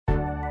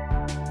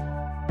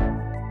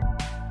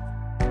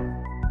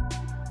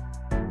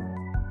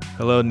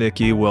Hello,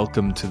 Nikki.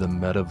 Welcome to the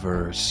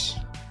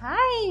metaverse.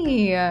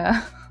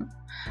 Hi.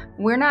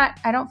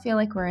 I don't feel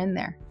like we're in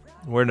there.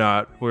 We're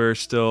not. We're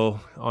still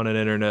on an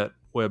internet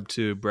Web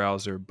 2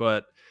 browser.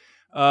 But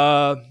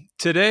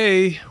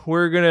today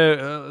we're going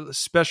to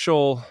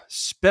special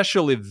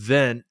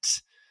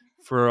event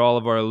for all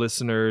of our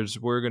listeners.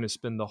 We're going to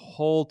spend the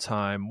whole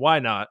time. Why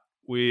not?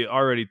 We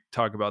already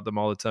talk about them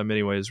all the time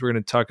anyways. We're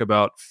going to talk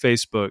about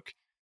Facebook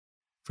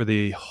for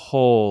the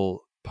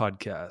whole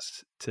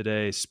podcast.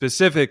 Today,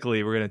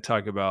 specifically, we're going to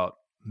talk about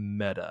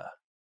Meta.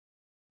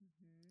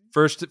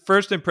 First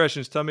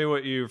impressions. Tell me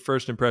what your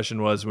first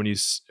impression was when you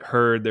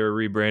heard they were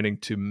rebranding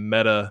to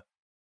Meta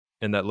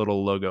and that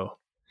little logo.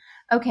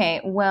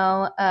 Okay,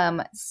 well,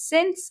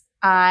 since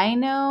I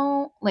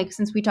know,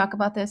 since we talk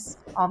about this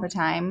all the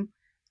time,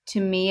 to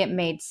me it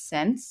made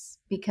sense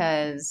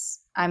because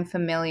I'm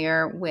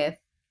familiar with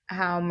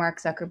how Mark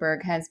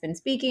Zuckerberg has been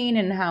speaking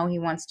and how he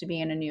wants to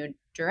be in a new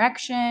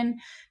direction.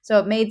 So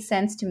it made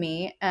sense to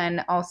me.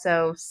 And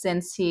also,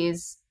 since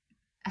he's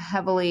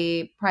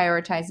heavily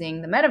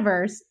prioritizing the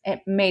metaverse, it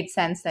made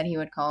sense that he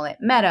would call it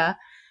Meta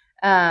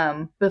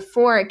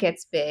before it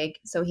gets big.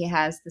 So he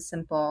has the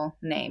simple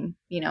name,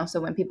 so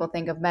when people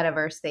think of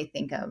metaverse, they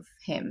think of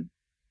him,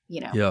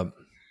 Yeah.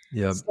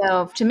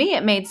 So to me,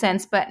 it made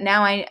sense. But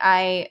now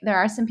there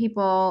are some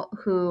people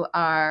who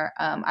are,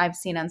 I've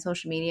seen on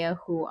social media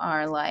who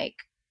are like,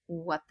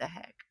 what the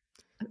heck?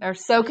 Are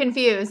so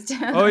confused.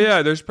 Oh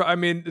yeah,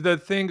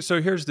 the thing.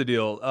 So here's the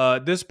deal.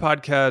 This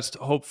podcast,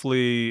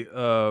 hopefully,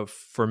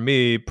 for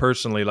me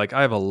personally,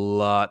 I have a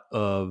lot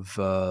of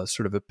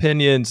sort of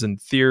opinions and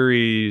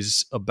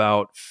theories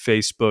about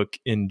Facebook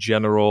in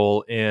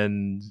general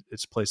and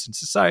its place in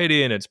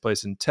society and its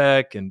place in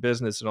tech and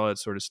business and all that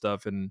sort of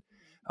stuff. And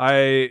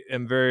I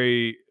am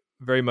very,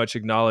 very much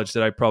acknowledge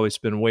that I probably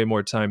spend way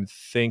more time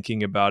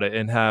thinking about it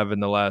and have in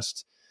the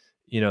last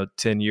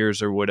 10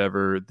 years or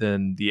whatever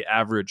than the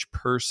average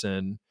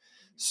person.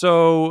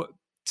 So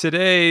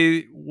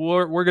today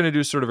we're going to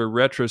do sort of a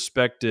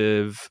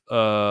retrospective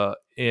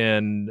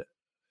and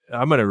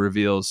I'm going to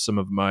reveal some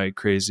of my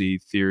crazy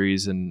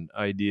theories and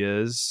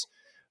ideas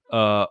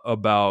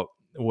about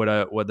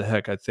what the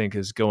heck I think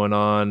is going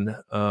on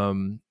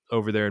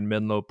over there in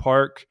Menlo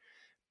Park.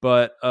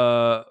 But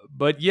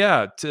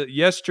yeah,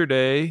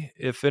 yesterday,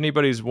 if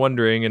anybody's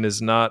wondering and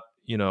is not,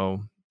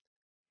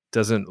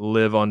 doesn't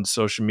live on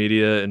social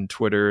media and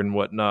Twitter and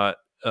whatnot,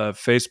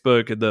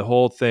 Facebook, the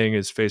whole thing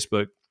is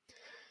Facebook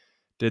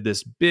did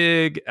this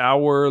big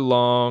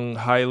hour-long,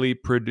 highly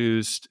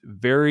produced,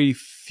 very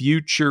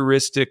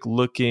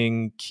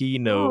futuristic-looking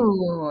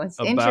keynote it's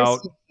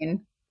about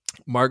interesting.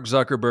 Mark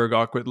Zuckerberg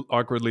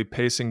awkwardly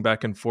pacing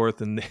back and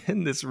forth in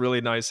this really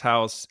nice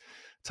house,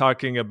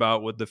 talking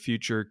about what the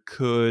future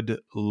could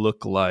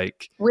look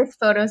like. With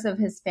photos of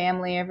his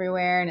family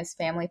everywhere and his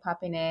family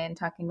popping in,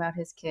 talking about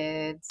his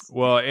kids.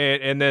 Well,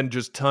 and then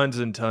just tons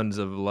and tons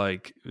of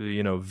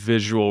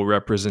visual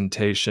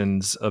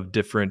representations of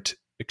different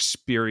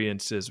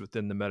experiences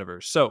within the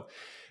metaverse. So,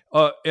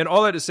 and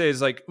all that to say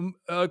is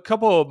a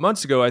couple of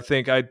months ago, I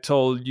think I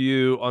told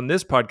you on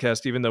this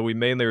podcast, even though we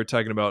mainly were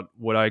talking about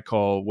what I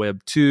call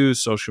Web 2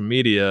 social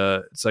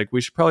media, it's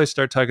we should probably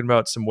start talking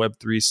about some Web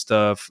 3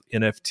 stuff,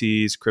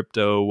 NFTs,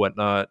 crypto,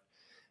 whatnot.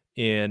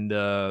 And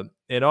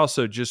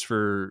also just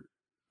for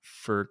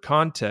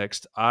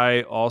context,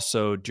 I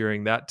also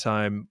during that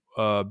time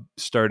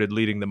started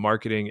leading the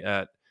marketing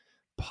at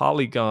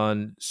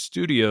Polygon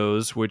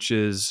Studios, which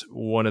is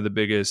one of the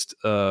biggest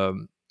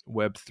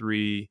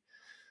Web3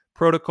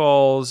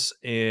 protocols,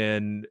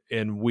 and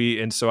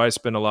so I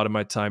spend a lot of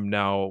my time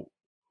now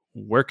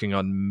working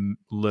on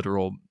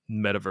literal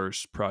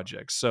metaverse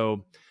projects.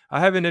 So I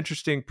have an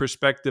interesting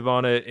perspective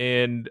on it,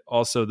 and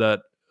also that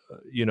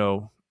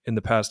in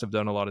the past I've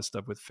done a lot of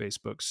stuff with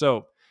Facebook.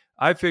 So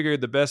I figured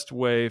the best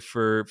way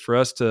for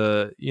us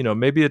to,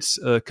 maybe it's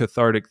a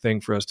cathartic thing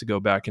for us to go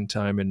back in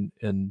time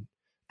and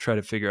try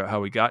to figure out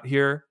how we got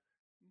here.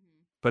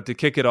 But to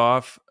kick it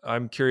off,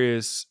 I'm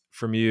curious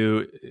from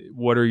you,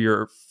 what are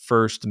your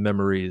first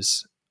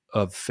memories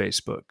of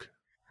Facebook?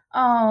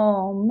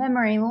 Oh,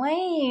 memory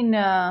lane.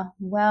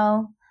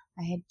 Well,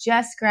 I had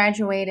just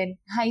graduated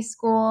high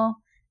school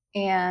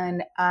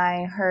and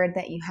I heard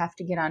that you have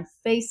to get on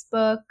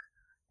Facebook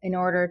in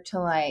order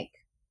to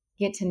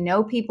get to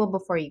know people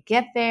before you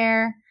get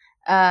there.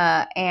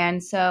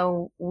 And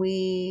so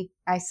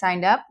I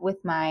signed up with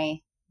my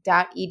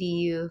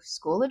 .edu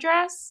school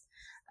address.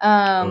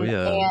 Oh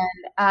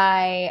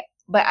yeah.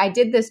 But I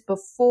did this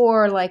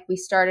before we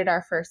started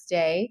our first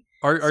day.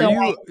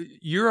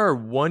 You are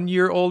 1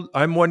 year old?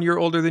 I'm 1 year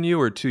older than you,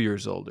 or 2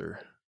 years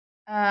older?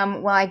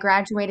 Well, I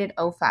graduated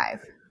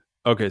 2005.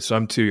 Okay, so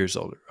I'm 2 years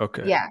older.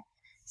 Okay. Yeah.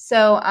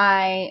 So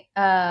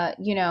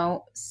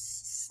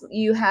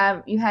you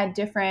had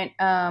different,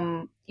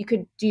 you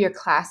could do your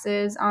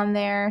classes on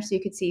there, so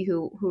you could see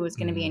who was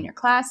going to be in your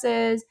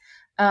classes.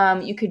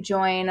 You could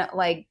join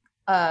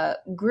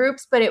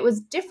groups, but it was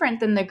different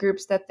than the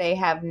groups that they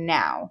have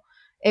now.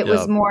 It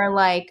was more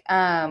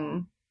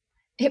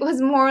it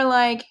was more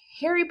like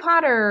Harry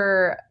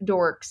Potter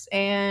dorks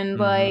and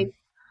Mm-hmm. like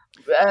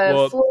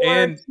Well, floor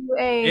and to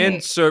a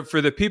so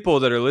for the people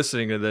that are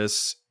listening to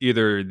this,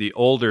 either the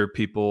older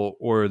people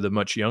or the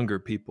much younger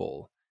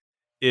people,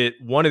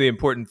 one of the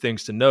important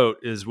things to note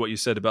is what you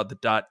said about the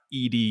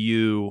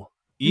 .edu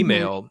Mhm.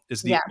 email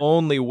is the Yeah,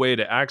 only way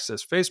to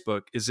access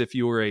Facebook is if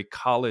you were a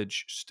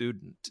college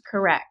student.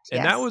 correct.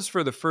 And that Yes. was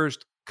for the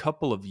first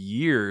couple of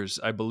years,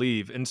 I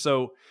believe. And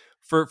so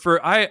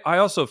I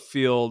also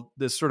feel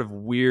this sort of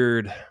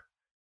weird,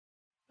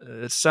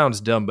 it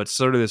sounds dumb, but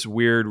sort of this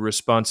weird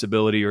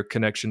responsibility or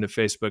connection to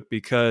Facebook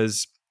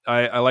because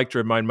I like to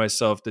remind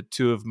myself that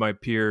two of my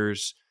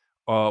peers,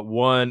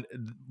 one,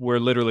 we're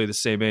literally the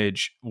same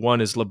age. One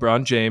is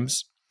LeBron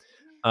James.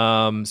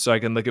 So I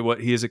can look at what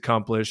he has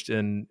accomplished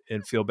and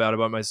feel bad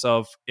about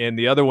myself. And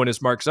the other one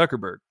is Mark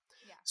Zuckerberg.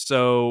 Yeah.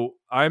 So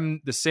I'm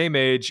the same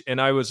age,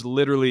 and I was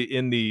literally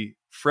in the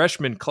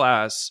freshman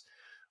class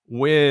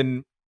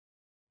when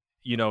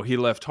he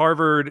left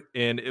Harvard,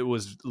 and it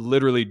was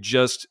literally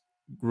just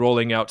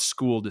rolling out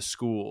school to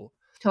school.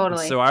 And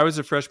Totally. so I was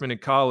a freshman in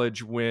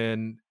college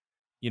when,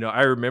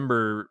 I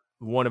remember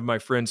one of my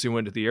friends who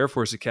went to the Air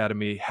Force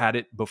Academy had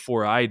it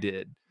before I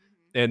did.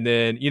 And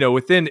then,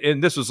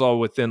 and this was all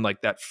within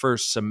like that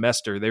first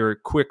semester, they were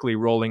quickly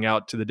rolling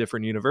out to the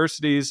different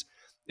universities.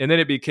 And then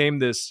it became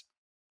this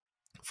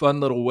fun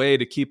little way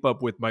to keep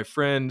up with my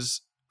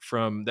friends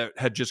from that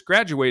had just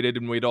graduated,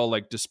 and we'd all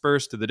like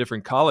disperse to the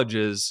different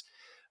colleges.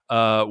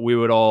 We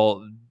would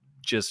all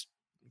just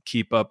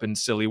keep up in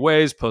silly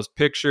ways, post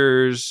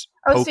pictures.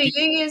 Oh, so you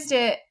used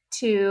it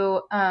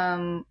to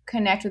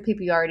connect with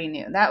people you already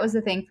knew. That was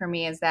the thing for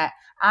me, is that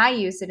I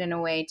used it in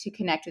a way to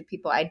connect with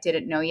people I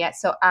didn't know yet.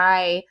 So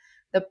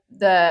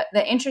the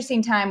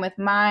interesting time with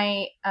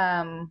my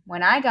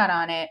when I got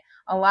on it,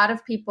 a lot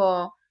of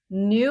people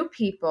knew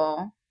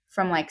people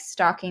from like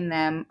stalking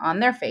them on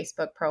their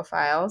Facebook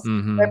profiles.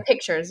 Mm-hmm. Their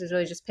pictures, is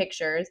really just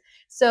pictures.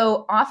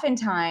 So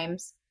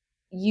oftentimes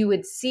you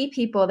would see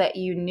people that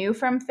you knew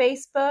from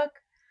Facebook,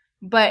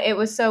 but it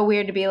was so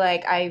weird to be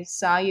like, I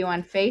saw you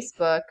on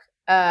Facebook.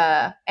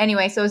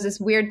 Anyway, so it was this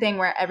weird thing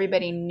where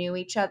everybody knew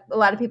each other. A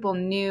lot of people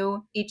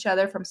knew each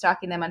other from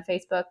stalking them on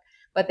Facebook,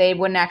 but they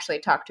wouldn't actually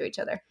talk to each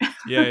other.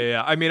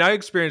 Yeah. I mean, I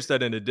experienced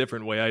that in a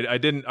different way.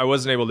 I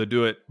wasn't able to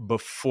do it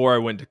before I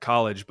went to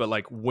college, but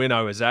like when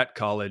I was at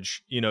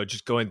college,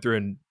 just going through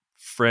and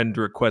friend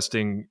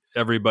requesting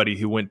everybody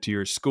who went to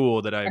your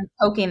school that and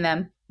poking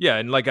them. Yeah.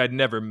 And like, I'd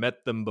never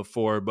met them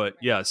before, but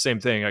yeah,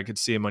 same thing. I could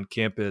see them on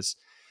campus.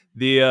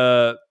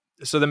 So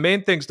the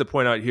main things to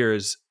point out here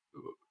is,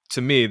 to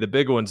me, the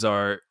big ones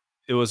are,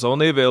 it was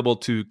only available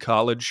to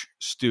college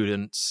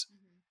students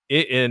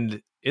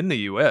in the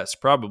US,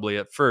 probably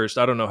at first.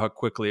 I don't know how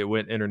quickly it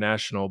went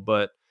international,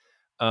 but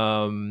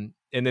and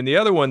then the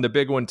other one, the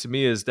big one to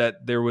me, is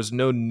that there was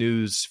no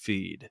news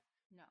feed.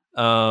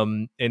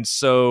 No. And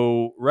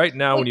so right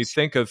now, when you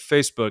think of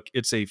Facebook,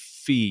 it's a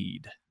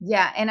feed.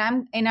 Yeah, and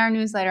I'm in our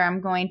newsletter, I'm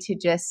going to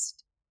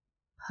just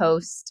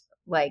post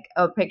like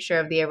a picture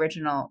of the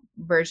original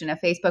version of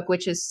Facebook,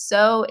 which is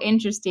so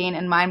interesting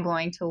and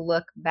mind-blowing to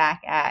look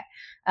back at,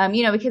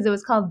 because it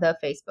was called The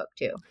Facebook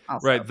too.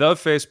 Also. Right. The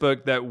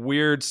Facebook, that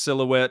weird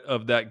silhouette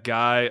of that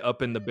guy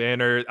up in the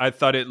banner. I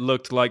thought it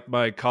looked like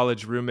my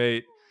college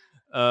roommate.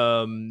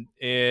 And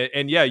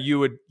yeah, you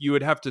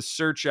would have to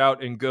search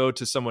out and go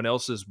to someone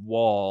else's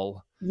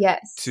wall.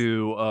 Yes.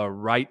 To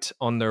write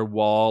on their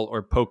wall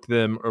or poke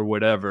them or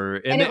whatever.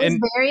 And it was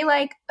very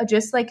like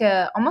just like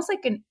almost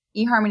like an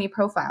eHarmony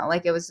profile.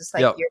 Like it was just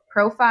like your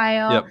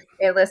profile. Yep.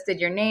 It listed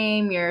your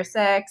name, your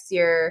sex,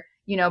 your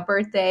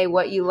birthday,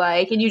 what you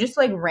like, and you just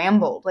like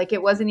rambled. Like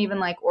it wasn't even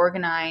like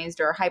organized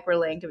or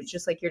hyperlinked. It was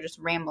just like you're just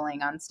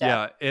rambling on stuff.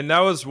 Yeah, and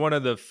that was one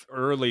of the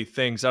early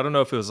things. I don't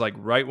know if it was like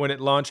right when it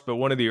launched, but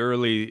one of the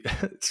early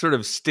sort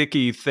of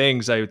sticky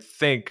things, I would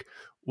think,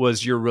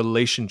 was your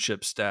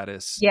relationship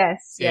status.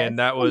 Yes. And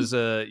that was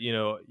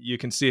you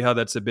can see how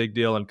that's a big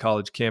deal on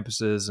college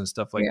campuses and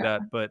stuff like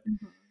that. But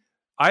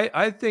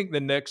I think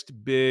the next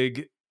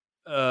big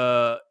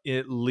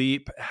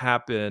leap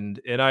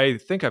happened, and I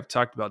think I've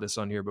talked about this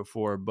on here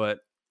before, but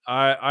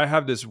I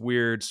have this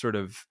weird sort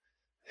of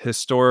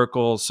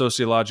historical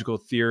sociological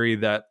theory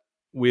that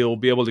we'll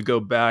be able to go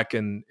back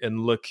and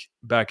look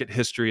back at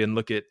history and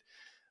look at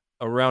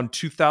around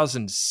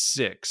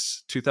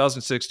 2006,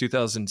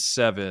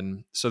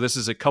 2007. So this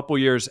is a couple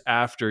years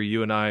after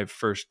you and I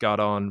first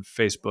got on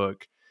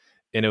Facebook,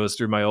 and it was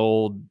through my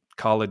old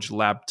college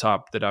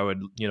laptop that I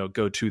would,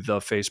 go to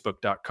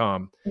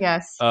thefacebook.com.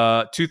 Yes.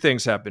 Two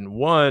things happened.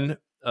 One,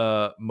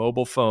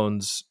 mobile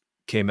phones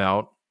came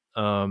out.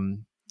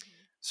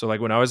 So like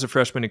when I was a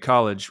freshman in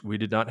college, we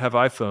did not have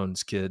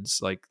iPhones, kids.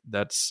 Like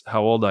that's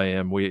how old I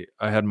am.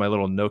 I had my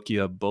little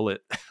Nokia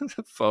Bullet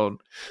phone.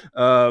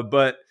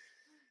 But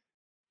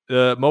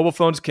mobile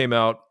phones came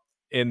out,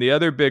 and the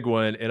other big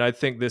one, and I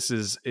think this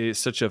is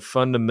such a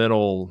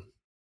fundamental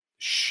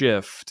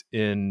shift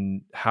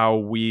in how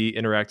we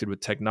interacted with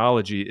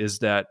technology, is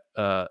that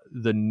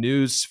the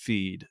news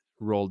feed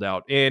rolled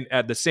out, and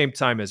at the same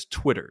time as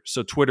Twitter.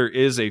 So Twitter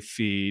is a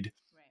feed,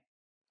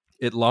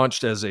 it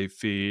launched as a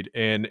feed,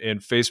 and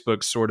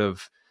Facebook sort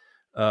of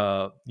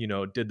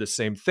did the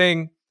same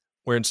thing,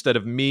 where instead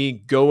of me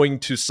going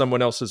to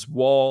someone else's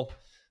wall,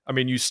 I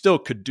mean, you still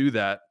could do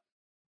that,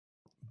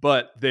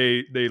 but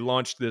they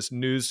launched this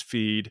news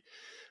feed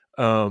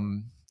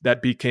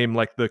that became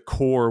like the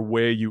core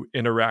way you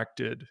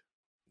interacted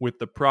with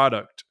the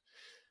product.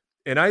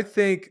 And I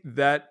think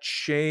that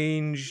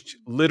changed,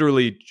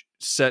 literally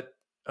set,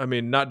 I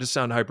mean, not to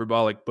sound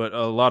hyperbolic, but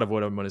a lot of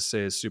what I'm going to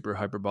say is super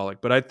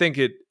hyperbolic, but I think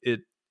it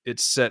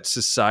set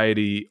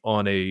society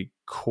on a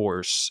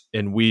course,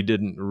 and we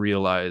didn't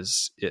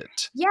realize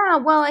it. Yeah,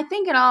 well, I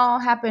think it all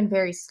happened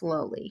very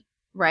slowly,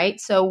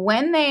 right? So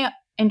when they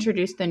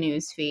introduced the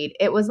news feed,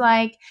 it was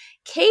like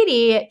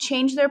Katie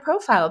changed their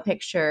profile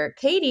picture.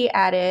 Katie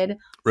added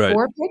Right.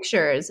 4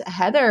 pictures.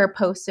 Heather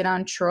posted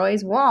on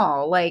Troy's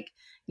wall. Like,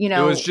 you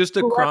know, it was just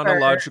a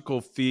chronological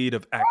feed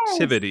of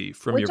activity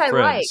from your friends.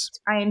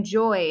 I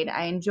liked.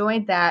 I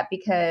enjoyed that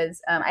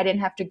because I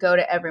didn't have to go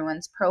to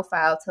everyone's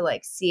profile to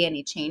like see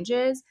any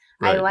changes.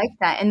 Right. I like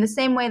that. In the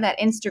same way that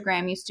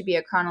Instagram used to be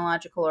a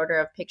chronological order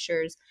of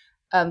pictures,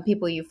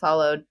 people you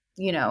followed.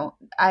 You know,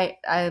 I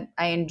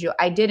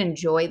did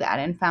enjoy that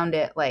and found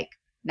it like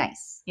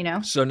nice. You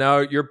know. So now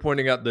you're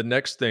pointing out the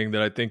next thing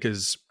that I think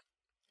is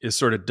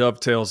sort of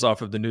dovetails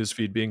off of the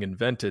newsfeed being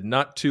invented.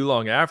 Not too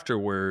long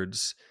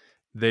afterwards,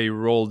 they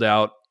rolled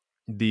out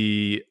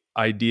the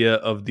idea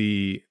of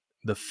the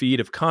feed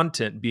of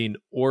content being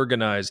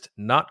organized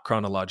not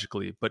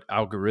chronologically but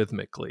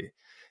algorithmically.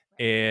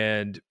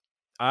 And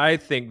I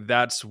think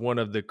that's one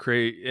of the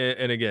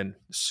and again,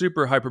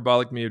 super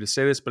hyperbolic of me to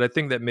say this, but I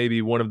think that may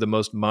be one of the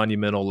most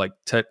monumental like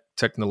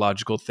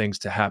technological things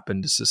to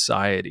happen to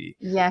society.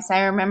 Yes,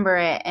 I remember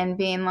it and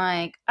being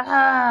like,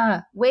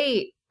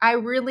 wait, I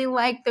really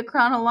like the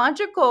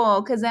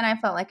chronological, because then I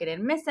felt like I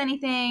didn't miss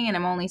anything, and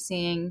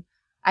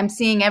I'm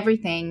seeing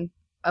everything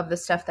of the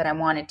stuff that I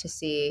wanted to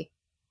see,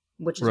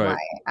 which is why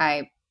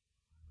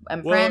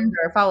I'm friends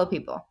or follow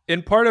people.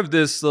 And part of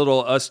this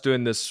little us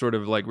doing this sort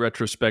of like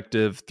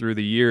retrospective through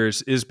the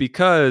years is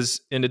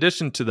because in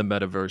addition to the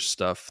metaverse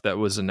stuff that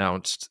was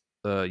announced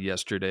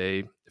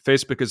yesterday,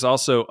 Facebook is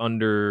also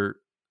under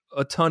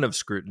a ton of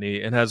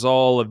scrutiny and has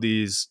all of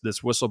this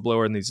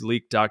whistleblower and these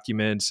leaked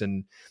documents.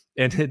 And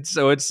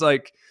so it's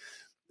like,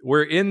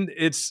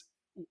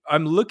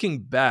 I'm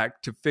looking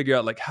back to figure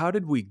out like, how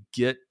did we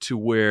get to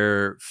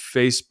where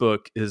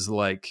Facebook is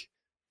like,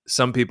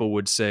 some people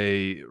would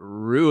say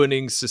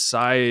ruining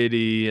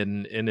society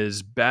and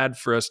is bad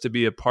for us to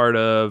be a part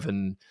of.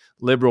 And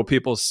liberal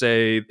people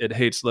say it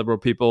hates liberal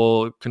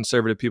people.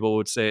 Conservative people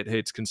would say it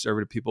hates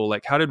conservative people.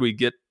 Like, how did we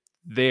get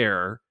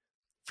there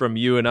from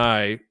you and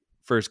I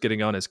first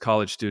getting on as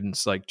college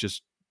students, like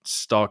just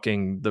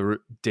stalking the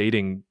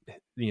dating,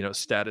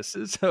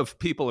 statuses of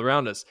people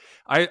around us?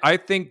 I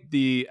think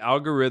the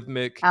algorithm,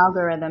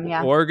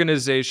 yeah,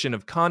 organization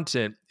of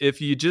content,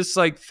 if you just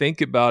like think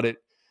about it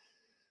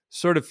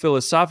sort of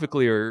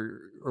philosophically or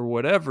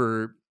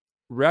whatever,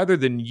 rather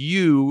than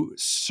you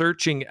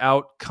searching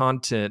out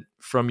content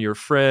from your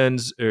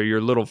friends or your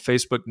little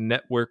Facebook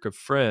network of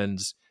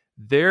friends,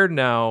 they're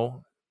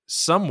now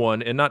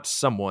someone, and not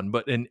someone,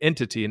 but an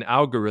entity, an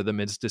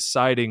algorithm is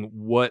deciding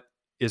what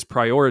is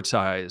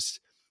prioritized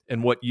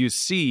and what you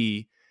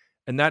see.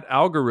 And that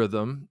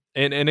algorithm,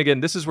 and again,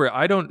 this is where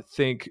I don't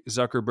think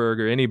Zuckerberg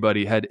or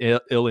anybody had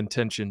ill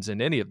intentions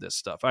in any of this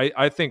stuff.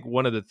 I think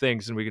one of the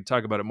things, and we can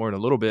talk about it more in a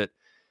little bit,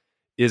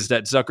 is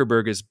that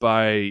Zuckerberg is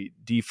by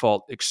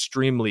default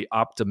extremely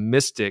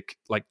optimistic,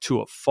 like to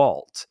a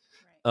fault.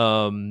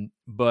 Right.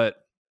 But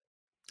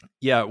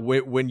yeah,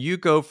 when you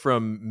go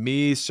from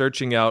me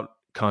searching out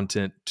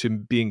content to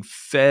being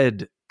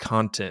fed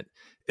content,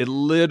 it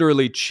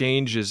literally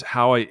changes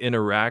how I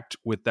interact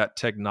with that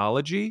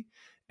technology.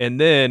 And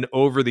then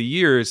over the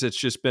years, it's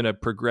just been a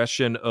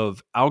progression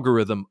of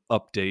algorithm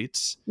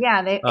updates.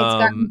 Yeah, it's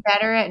gotten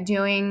better at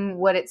doing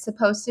what it's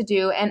supposed to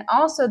do. And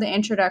also the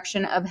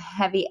introduction of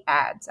heavy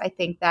ads. I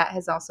think that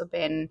has also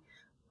been,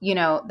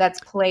 that's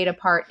played a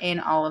part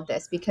in all of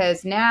this,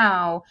 because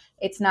now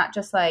it's not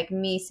just like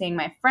me seeing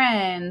my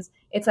friends.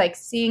 It's like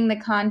seeing the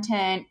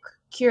content,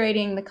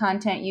 curating the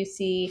content you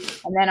see,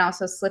 and then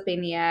also slipping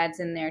the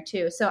ads in there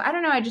too. So I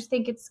don't know. I just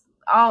think it's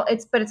all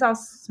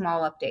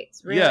small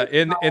updates. Really. Yeah,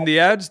 and the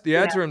ads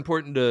are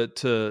important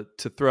to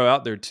throw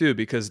out there too,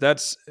 because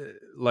that's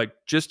like,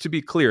 just to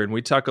be clear, and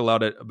we talk a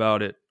lot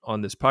about it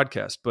on this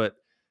podcast, but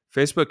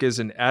Facebook is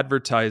an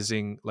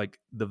advertising, like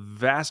the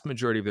vast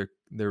majority of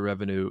their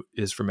revenue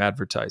is from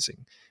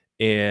advertising.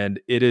 And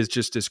it is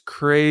just this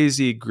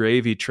crazy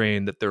gravy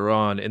train that they're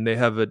on, and they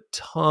have a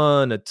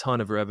ton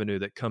of revenue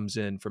that comes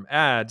in from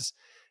ads.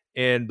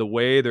 And the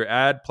way their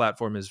ad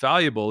platform is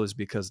valuable is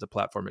because the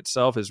platform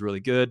itself is really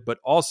good, but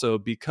also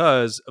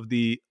because of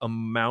the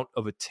amount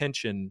of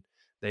attention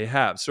they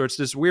have. So it's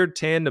this weird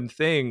tandem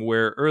thing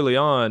where early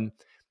on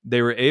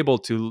they were able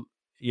to,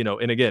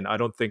 and again, I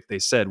don't think they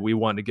said we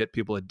want to get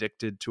people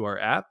addicted to our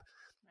app,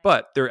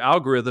 but their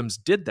algorithms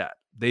did that.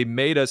 They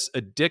made us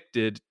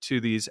addicted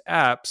to these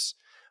apps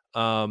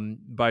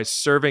by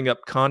serving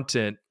up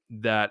content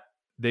that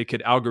they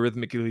could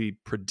algorithmically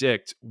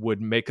predict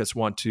would make us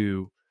want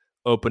to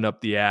open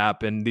up the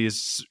app, and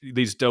these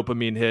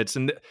dopamine hits,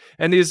 and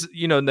these,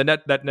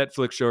 that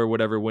Netflix show or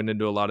whatever went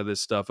into a lot of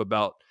this stuff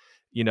about,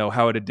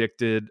 how it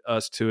addicted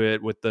us to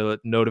it with the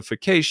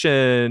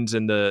notifications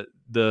and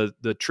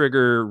the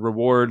trigger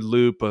reward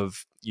loop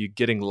of you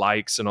getting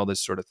likes and all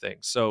this sort of thing.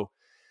 So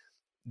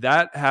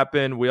that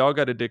happened. We all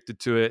got addicted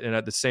to it. And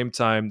at the same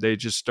time, they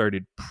just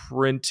started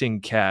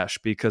printing cash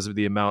because of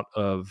the amount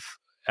of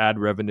ad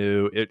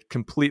revenue. It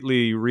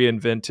completely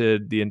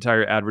reinvented the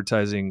entire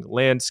advertising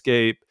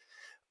landscape.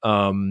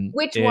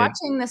 Which,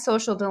 watching The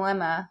Social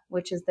Dilemma,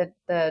 which is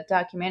the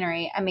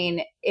documentary, I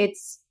mean,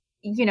 it's,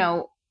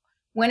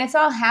 when it's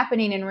all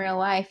happening in real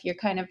life, you're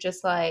kind of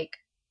just like,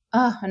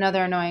 oh,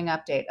 another annoying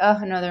update. Oh,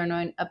 another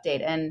annoying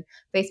update. And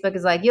Facebook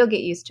is like, you'll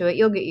get used to it.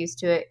 You'll get used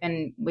to it.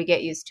 And we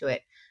get used to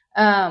it.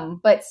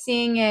 But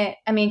seeing it,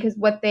 I mean, because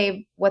what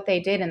they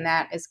did in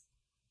that is,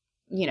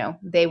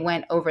 they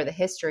went over the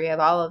history of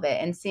all of it,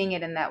 and seeing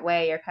it in that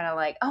way, you're kind of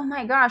like, oh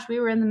my gosh, we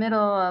were in the middle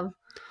of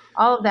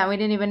all of that. We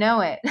didn't even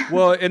know it.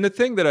 Well, and the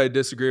thing that I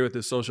disagree with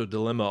The Social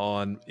Dilemma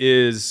on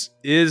is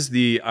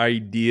the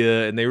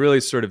idea, and they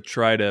really sort of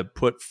try to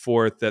put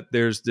forth that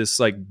there's this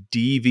like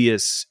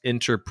devious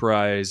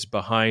enterprise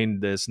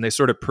behind this, and they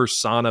sort of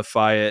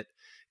personify it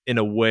in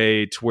a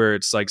way to where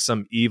it's like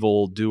some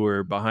evil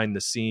doer behind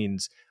the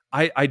scenes.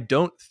 I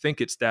don't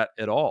think it's that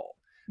at all.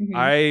 Mm-hmm.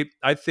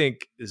 I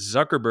think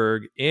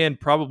Zuckerberg and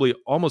probably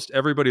almost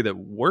everybody that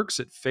works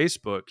at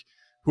Facebook,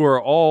 who are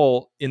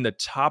all in the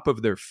top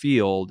of their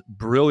field,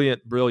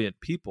 brilliant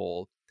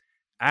people,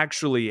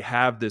 actually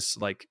have this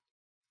like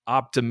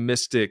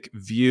optimistic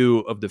view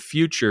of the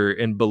future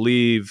and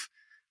believe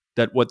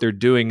that what they're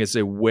doing is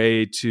a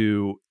way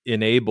to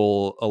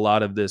enable a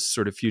lot of this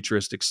sort of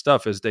futuristic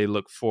stuff as they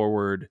look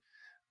forward.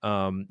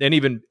 And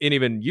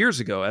even years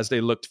ago, as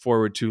they looked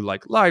forward to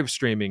like live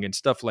streaming and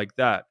stuff like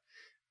that,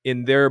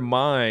 in their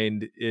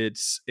mind,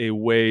 it's a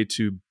way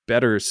to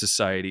better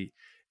society.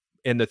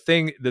 And the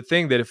thing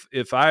that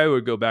if I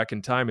would go back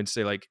in time and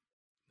say like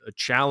a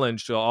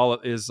challenge to all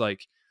is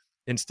like,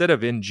 instead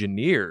of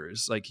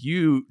engineers, like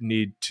you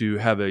need to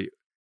have a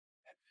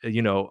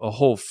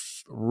whole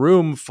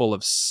room full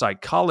of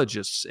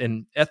psychologists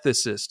and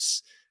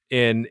ethicists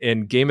and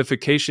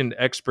gamification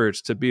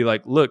experts to be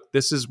like, look,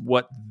 this is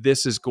what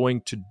this is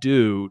going to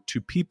do to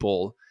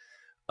people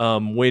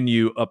when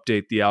you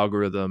update the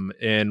algorithm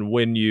and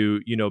when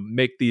you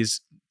make these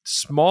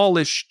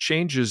smallish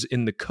changes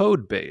in the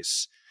code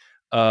base.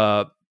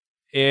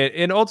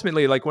 And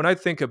ultimately, like when I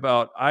think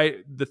about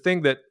the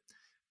thing that,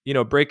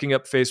 breaking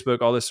up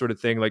Facebook, all this sort of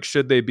thing, like,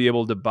 should they be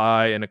able to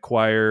buy and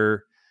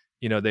acquire,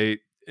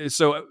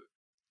 so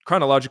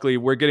chronologically,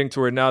 we're getting to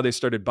where now they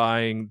started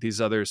buying these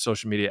other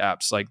social media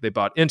apps. Like they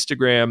bought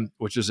Instagram,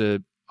 which is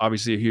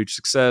obviously a huge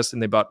success,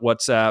 and they bought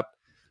WhatsApp,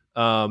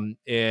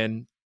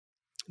 and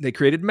they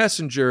created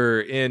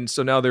Messenger. And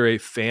so now they're a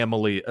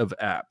family of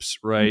apps,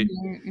 right?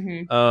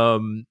 Mm-hmm,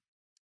 mm-hmm.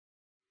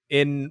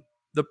 And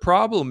the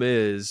problem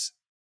is,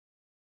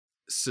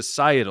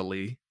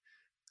 societally,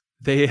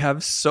 they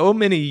have so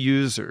many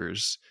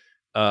users.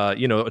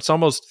 It's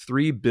almost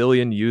 3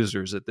 billion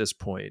users at this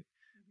point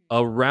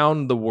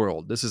around the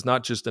world. This is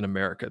not just in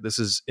America. This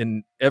is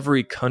in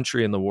every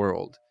country in the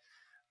world.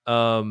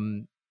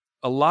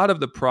 A lot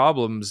of the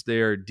problems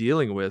they're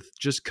dealing with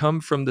just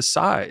come from the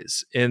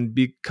size and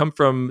come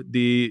from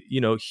the,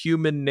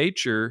 human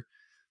nature.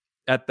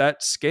 At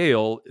that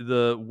scale,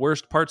 the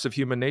worst parts of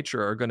human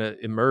nature are going to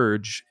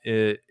emerge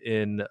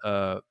in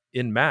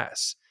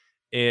mass,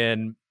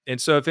 and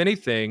so if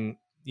anything,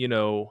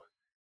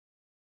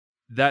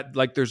 that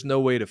like there's no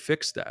way to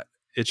fix that.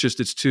 It's just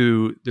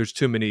there's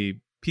too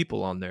many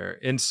people on there,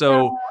 and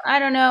so I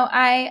don't know.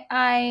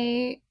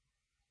 I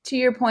to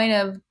your point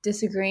of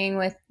disagreeing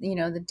with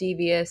the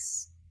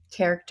devious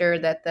character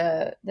that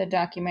the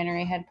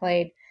documentary had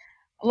played,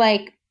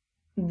 like,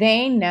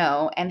 they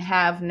know and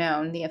have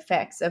known the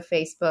effects of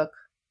Facebook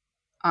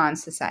on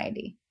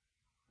society,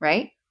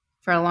 right?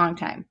 For a long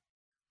time.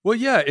 Well,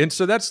 yeah. And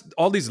so that's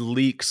all these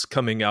leaks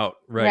coming out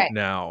right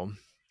now.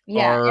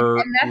 Yeah.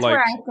 And that's where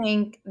I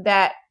think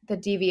that the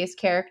devious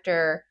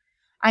character,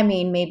 I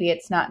mean, maybe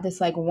it's not this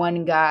like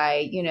one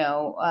guy,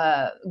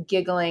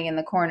 giggling in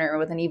the corner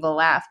with an evil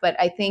laugh, but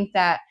I think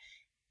that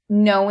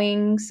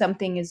knowing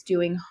something is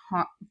doing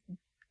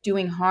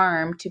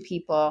harm to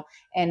people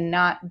and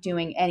not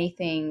doing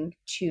anything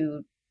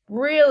to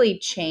really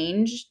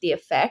change the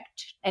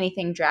effect,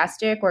 anything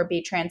drastic, or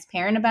be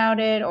transparent about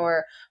it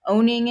or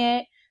owning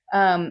it.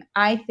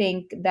 I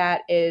think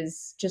that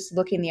is just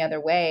looking the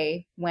other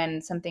way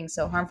when something's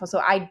so harmful. So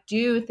I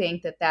do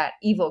think that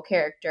evil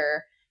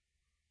character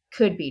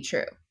could be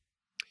true.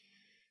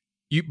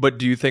 But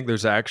do you think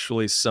there's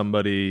actually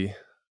somebody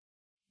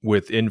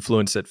with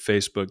influence at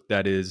Facebook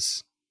that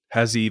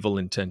has evil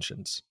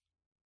intentions?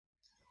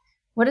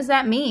 What does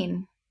that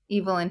mean?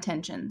 Evil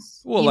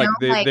intentions? Well,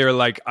 they're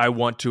like, I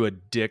want to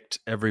addict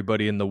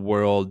everybody in the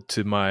world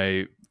to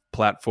my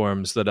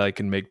platforms so that I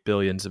can make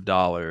billions of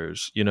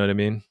dollars. You know what I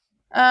mean?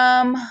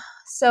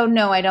 So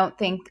no, I don't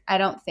think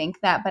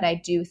that, but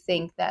I do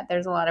think that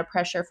there's a lot of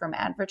pressure from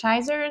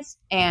advertisers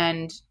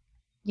and,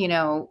 you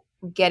know,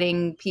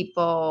 getting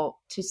people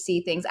to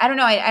see things. I don't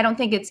know. I don't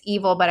think it's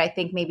evil, but I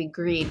think maybe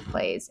greed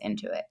plays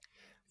into it.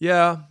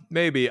 Yeah,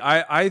 maybe.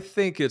 I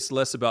think it's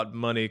less about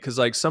money because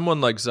like someone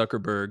like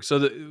Zuckerberg. So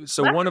Less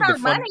one of the about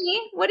fun.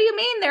 money. What do you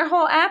mean? Their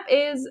whole app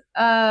is,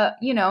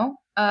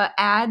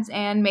 ads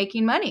and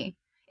making money.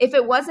 If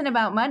it wasn't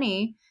about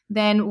money,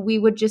 then we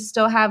would just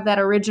still have that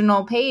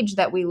original page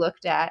that we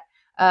looked at,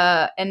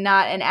 and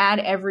not an ad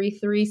every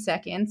 3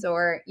 seconds,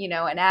 or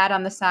an ad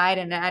on the side,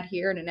 an ad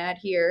here, and an ad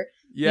here.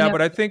 You Yeah, know,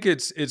 but I think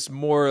it's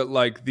more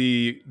like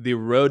the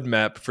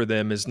roadmap for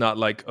them is not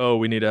like, oh,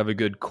 we need to have a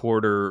good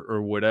quarter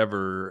or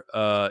whatever.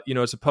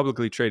 It's a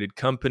publicly traded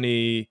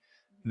company.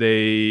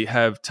 They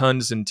have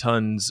tons and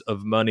tons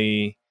of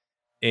money,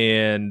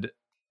 and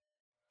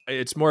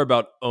it's more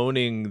about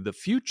owning the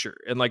future.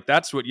 And like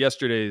that's what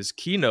yesterday's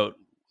keynote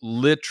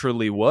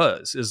literally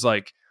was, is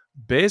like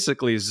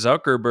basically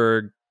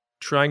Zuckerberg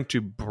trying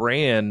to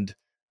brand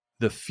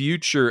the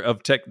future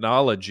of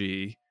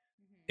technology,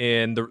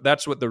 and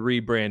that's what the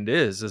rebrand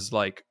is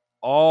like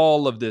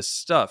all of this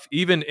stuff,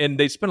 even, and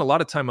they spend a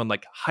lot of time on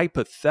like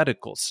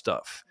hypothetical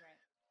stuff,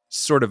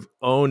 sort of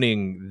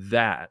owning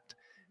that.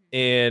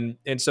 And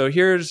so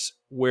here's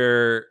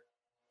where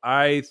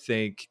I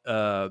think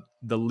the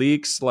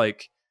leaks,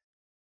 like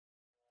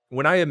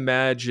when I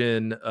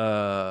imagine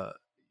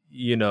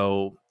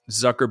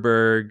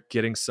Zuckerberg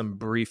getting some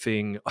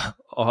briefing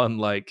on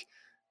like,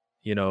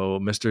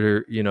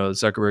 Mr.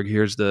 Zuckerberg,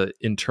 here's the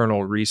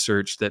internal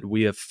research that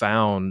we have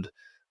found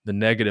the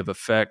negative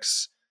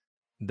effects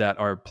that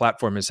our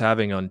platform is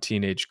having on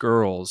teenage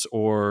girls,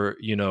 or,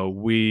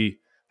 we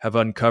have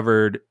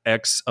uncovered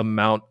X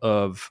amount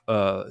of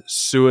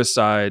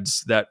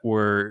suicides that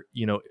were,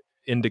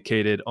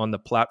 indicated on the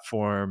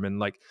platform, and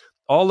like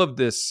all of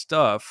this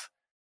stuff.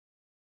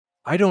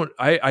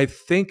 I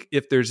think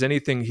if there's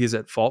anything he's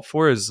at fault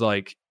for is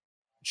like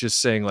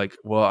just saying like,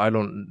 well, I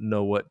don't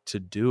know what to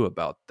do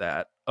about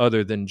that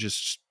other than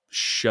just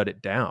shut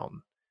it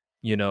down,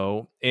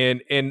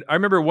 And I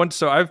remember once,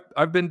 so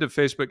I've been to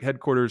Facebook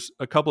headquarters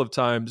a couple of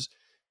times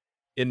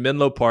in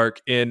Menlo Park,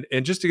 and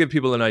just to give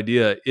people an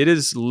idea, it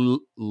is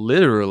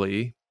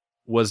literally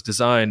was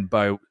designed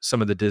by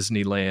some of the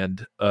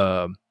Disneyland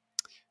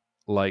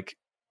like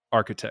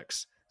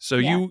architects. So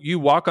yeah, you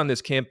walk on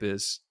this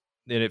campus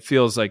and it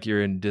feels like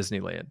you're in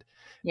Disneyland.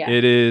 yeah,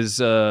 It is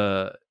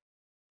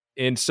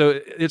and so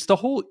it's the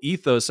whole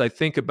ethos, I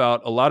think,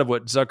 about a lot of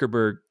what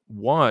Zuckerberg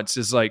wants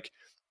is like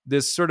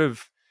this sort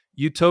of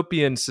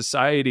utopian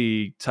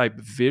society type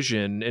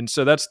vision. And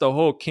so that's the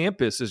whole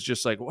campus, is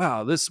just like,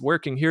 wow, this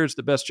working here is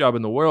the best job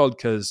in the world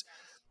because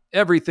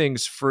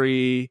everything's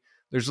free.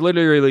 There's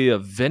literally a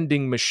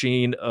vending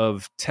machine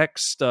of tech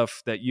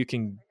stuff that you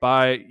can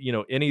buy,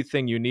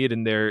 anything you need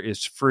in there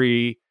is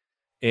free,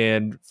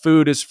 and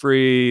food is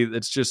free.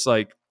 It's just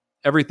like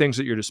everything's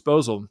at your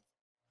disposal.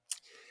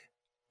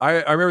 I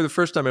remember the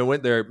first time I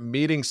went there,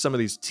 meeting some of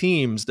these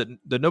teams that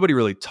nobody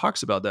really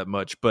talks about that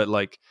much, but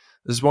like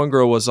this one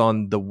girl was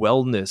on the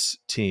wellness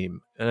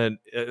team, and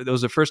it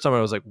was the first time I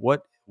was like,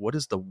 what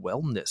is the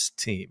wellness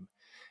team?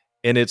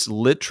 And it's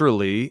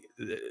literally,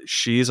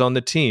 she's on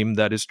the team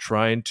that is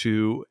trying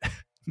to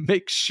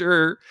make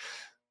sure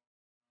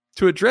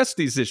to address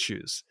these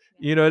issues.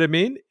 You know what I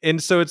mean?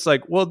 And so it's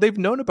like, well, they've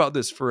known about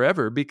this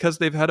forever because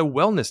they've had a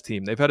wellness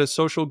team. They've had a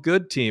social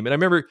good team. And I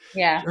remember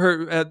yeah.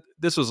 her,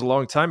 this was a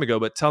long time ago,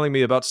 but telling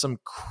me about some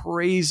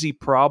crazy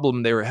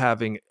problem they were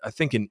having, I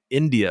think in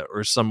India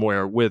or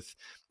somewhere, with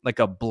like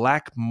a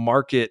black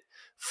market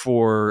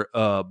for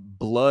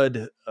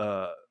blood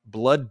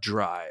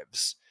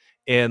drives.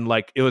 And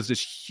like it was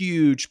this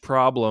huge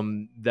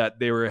problem that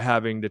they were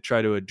having to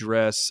try to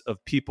address,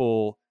 of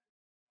people,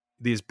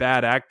 these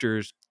bad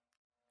actors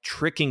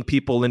tricking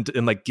people into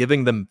and like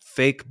giving them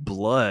fake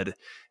blood.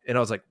 And I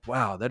was like,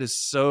 wow, that is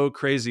so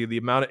crazy, the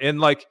amount of, and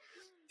like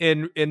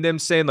and them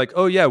saying like,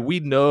 oh yeah,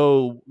 we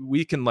know,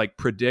 we can like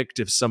predict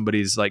if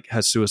somebody's like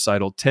has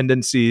suicidal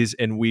tendencies,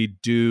 and we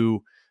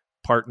do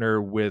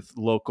partner with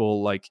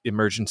local like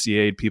emergency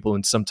aid people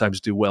and sometimes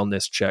do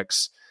wellness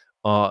checks,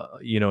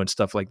 and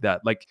stuff like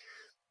that. Like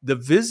the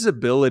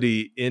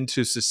visibility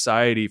into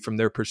society from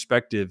their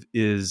perspective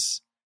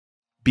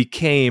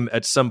became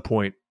at some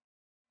point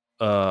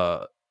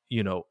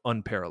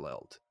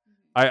unparalleled.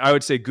 I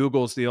would say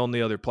Google's the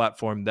only other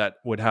platform that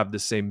would have the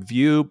same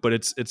view, but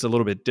it's a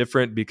little bit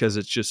different because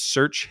it's just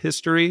search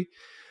history.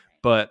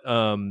 But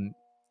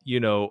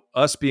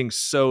us being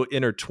so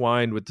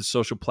intertwined with the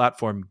social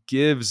platform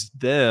gives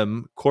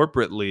them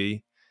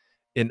corporately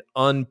an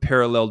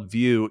unparalleled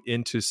view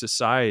into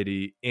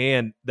society,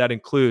 and that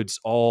includes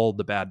all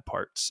the bad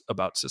parts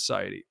about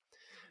society.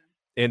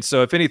 And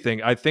so if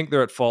anything, I think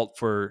they're at fault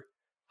for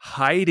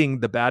hiding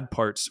the bad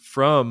parts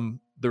from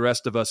the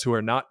rest of us who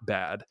are not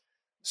bad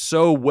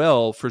so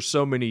well for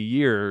so many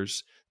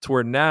years, to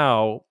where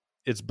now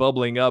it's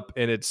bubbling up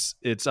and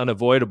it's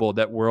unavoidable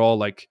that we're all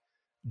like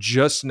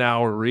just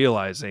now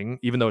realizing,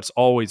 even though it's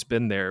always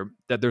been there,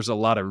 that there's a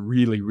lot of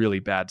really, really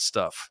bad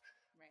stuff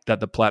that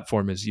the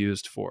platform is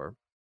used for,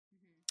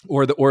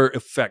 or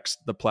effects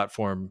the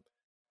platform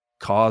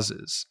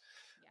causes.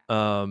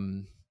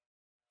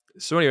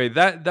 So anyway,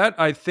 that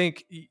I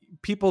think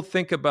people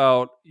think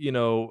about,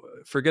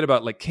 forget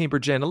about like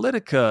Cambridge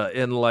Analytica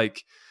and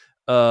like,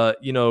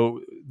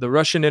 the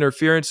Russian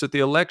interference with the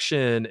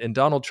election and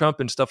Donald Trump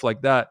and stuff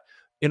like that.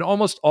 In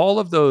almost all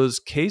of those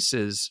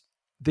cases,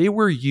 they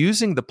were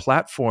using the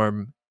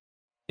platform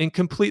in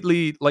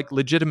completely like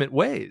legitimate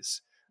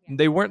ways.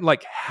 They weren't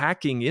like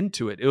hacking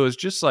into it. It was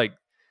just like,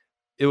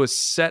 it was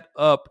set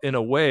up in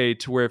a way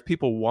to where if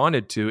people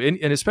wanted to,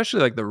 and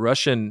especially like the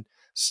Russian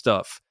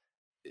stuff,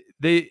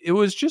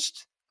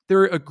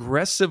 they're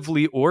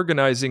aggressively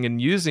organizing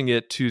and using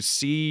it to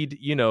seed,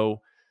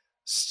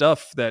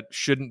 stuff that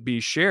shouldn't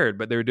be shared,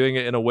 but they were doing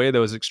it in a way that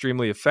was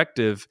extremely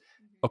effective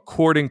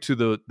according to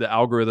the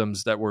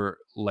algorithms that were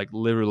like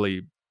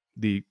literally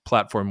the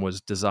platform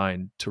was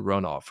designed to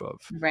run off of.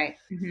 Right.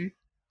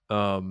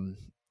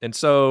 And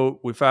so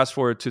we fast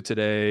forward to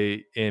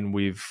today, and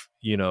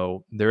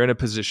they're in a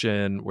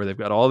position where they've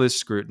got all this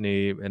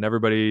scrutiny, and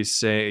everybody's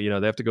saying,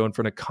 they have to go in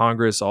front of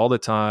Congress all the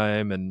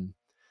time,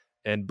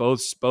 and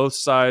both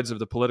sides of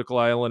the political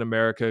aisle in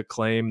America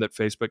claim that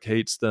Facebook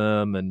hates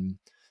them and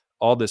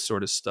all this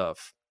sort of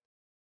stuff.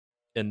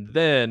 And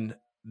then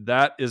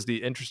that is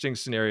the interesting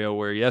scenario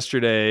where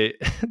yesterday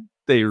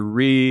they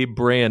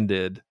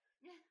rebranded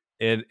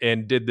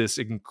and did this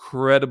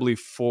incredibly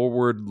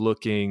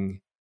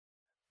forward-looking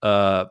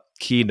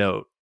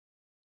keynote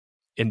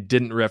and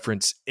didn't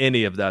reference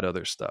any of that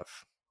other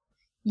stuff.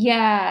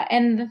 Yeah,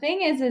 and the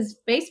thing is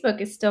Facebook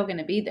is still going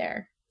to be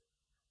there.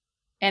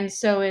 And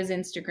so is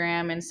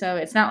Instagram. And so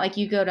it's not like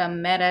you go to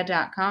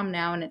meta.com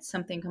now and it's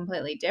something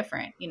completely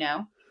different,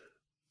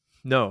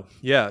 No.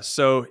 Yeah.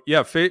 So,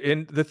 yeah.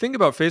 And the thing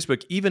about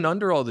Facebook, even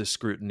under all this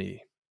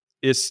scrutiny,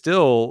 is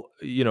still,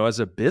 as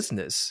a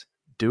business,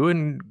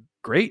 doing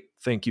great.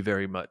 Thank you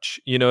very much.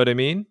 You know what I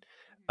mean?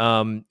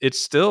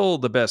 It's still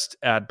the best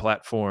ad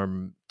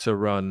platform to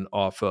run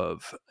off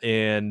of.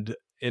 And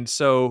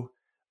so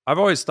I've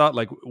always thought,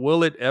 like,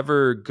 will it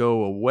ever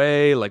go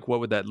away? Like, what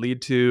would that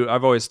lead to?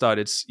 I've always thought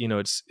it's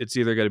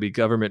either got to be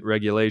government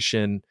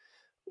regulation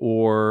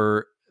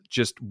or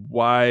just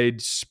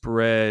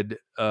widespread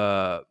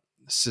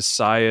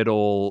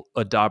societal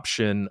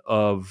adoption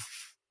of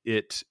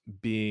it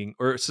being,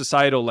 or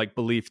societal like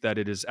belief that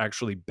it is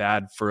actually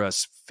bad for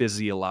us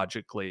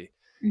physiologically,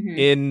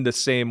 in the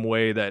same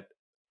way that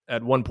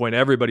at one point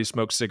everybody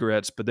smoked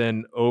cigarettes, but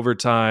then over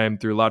time,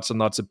 through lots and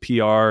lots of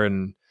PR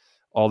and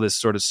all this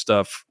sort of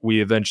stuff,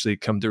 we eventually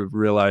come to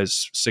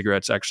realize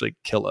cigarettes actually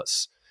kill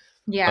us.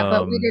 Yeah,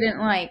 but we didn't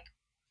like,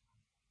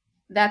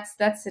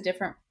 that's a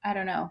different, I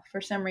don't know.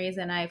 For some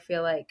reason, I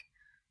feel like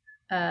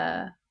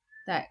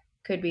that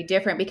could be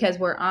different because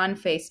we're on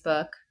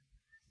Facebook,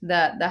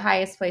 the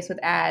highest place with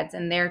ads,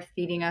 and they're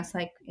feeding us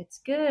like, it's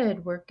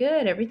good, we're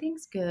good,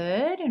 everything's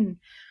good. And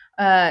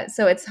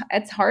so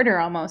it's harder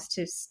almost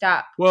to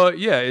stop. Well,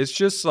 yeah, it's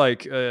just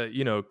like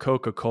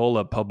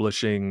Coca-Cola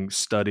publishing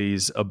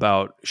studies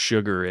about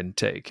sugar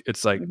intake.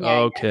 It's like,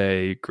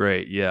 okay,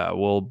 great, yeah,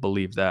 we'll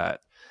believe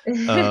that.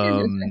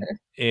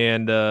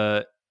 And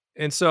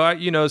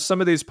so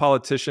some of these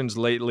politicians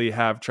lately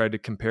have tried to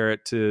compare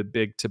it to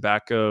big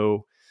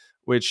tobacco,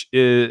 which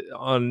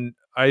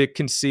I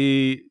can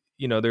see,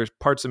 there's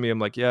parts of me I'm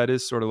like, yeah, it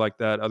is sort of like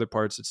that. Other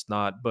parts it's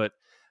not, but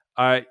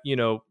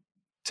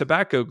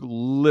tobacco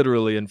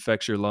literally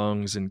infects your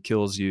lungs and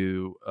kills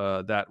you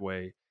that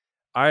way.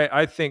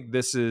 I think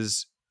this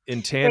is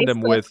in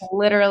tandem Facebook with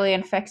literally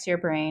infects your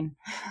brain.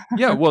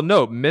 Yeah, well,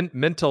 no,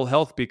 mental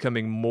health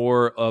becoming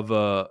more of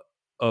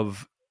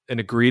an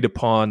agreed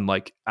upon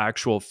like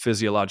actual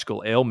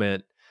physiological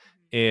ailment,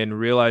 and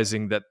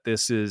realizing that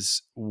this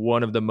is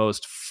one of the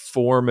most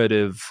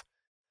formative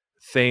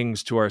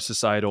things to our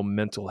societal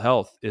mental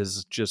health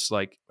is just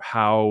like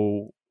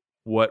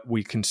what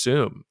we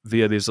consume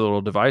via these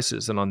little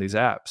devices and on these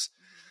apps.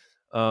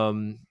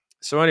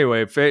 So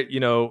anyway,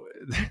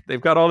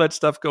 they've got all that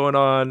stuff going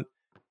on,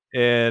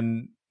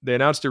 and they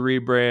announced a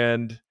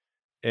rebrand,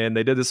 and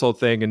they did this whole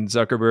thing, and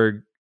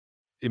Zuckerberg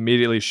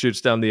immediately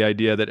shoots down the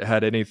idea that it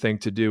had anything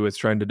to do with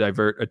trying to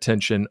divert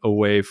attention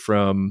away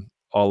from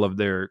all of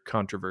their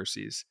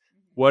controversies.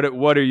 What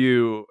do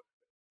you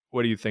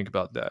think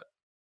about that?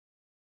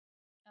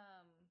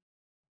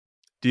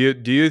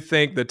 Do you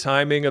think the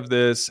timing of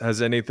this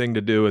has anything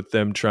to do with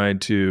them trying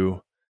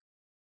to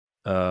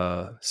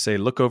say,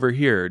 look over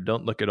here,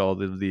 don't look at all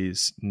of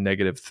these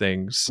negative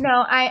things?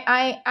 No,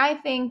 I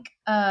think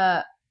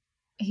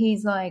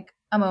he's like,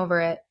 I'm over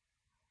it.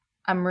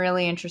 I'm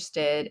really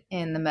interested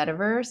in the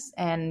metaverse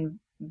and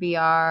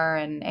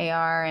VR and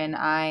AR, and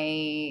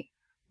I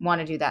want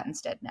to do that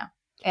instead now.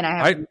 And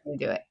I have to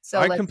do it. So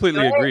I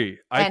completely agree.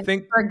 I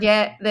think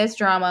forget this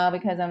drama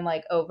because I'm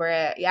like over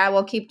it. Yeah,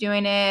 we'll keep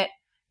doing it.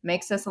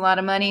 Makes us a lot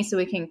of money so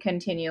we can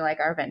continue like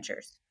our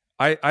ventures.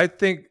 I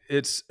think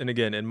it's, and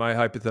again, in my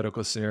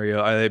hypothetical scenario,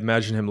 I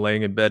imagine him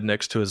laying in bed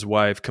next to his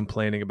wife,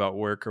 complaining about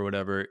work or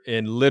whatever,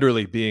 and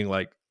literally being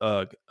like,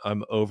 "Ugh,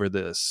 I'm over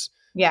this."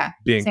 Yeah.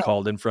 Being Same.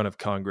 called in front of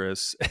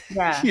Congress,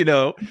 Yeah. you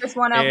know, I just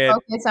want to and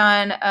focus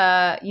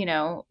on, you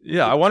know,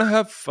 yeah, I want to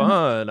have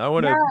fun. I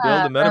want to build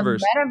yeah, a the metaverse,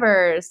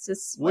 metaverse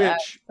is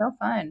which so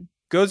fun.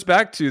 goes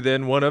back to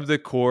then one of the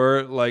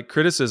core like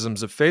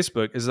criticisms of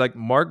Facebook is like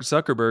Mark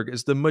Zuckerberg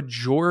is the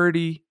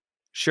majority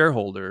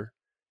shareholder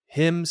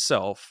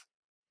himself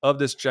of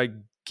this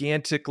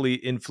gigantically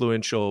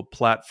influential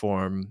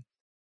platform,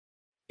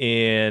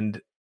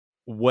 and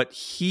what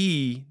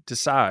he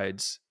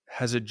decides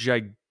has a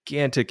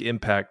gigantic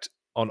impact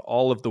on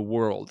all of the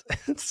world.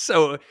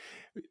 So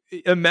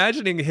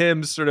imagining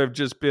him sort of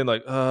just being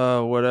like,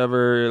 oh,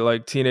 whatever,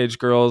 like teenage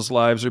girls'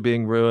 lives are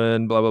being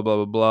ruined, blah, blah,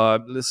 blah, blah,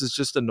 blah. This is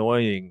just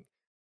annoying.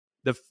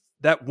 The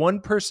That one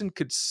person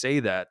could say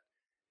that,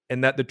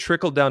 and that the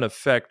trickle down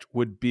effect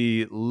would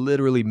be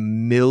literally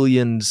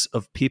millions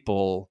of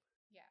people,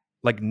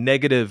 like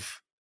negative,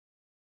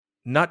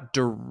 not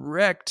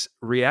direct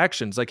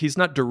reactions. Like he's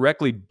not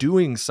directly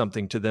doing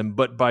something to them,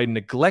 but by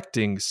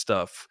neglecting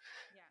stuff,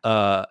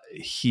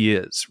 he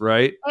is,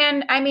 right?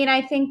 And I mean,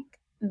 I think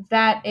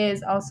that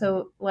is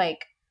also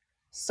like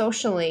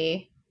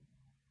socially,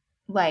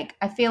 like,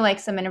 I feel like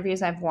some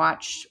interviews I've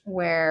watched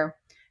where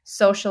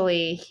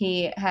socially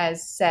he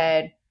has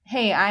said,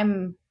 hey,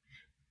 I'm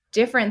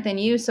different than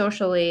you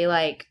socially.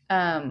 Like,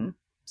 so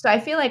I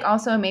feel like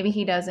also maybe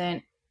he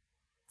doesn't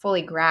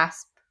fully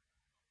grasp,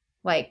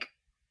 like,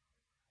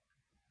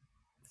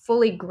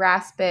 fully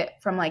grasp it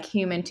from like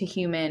human to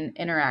human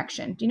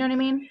interaction. Do you know what I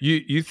mean?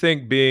 You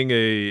think being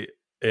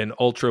an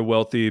ultra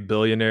wealthy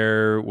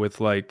billionaire with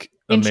like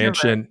a Introvert,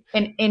 mansion,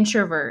 an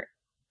introvert,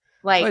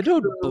 I like,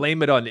 don't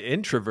blame it on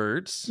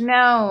introverts.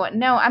 no,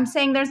 no, I'm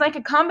saying there's like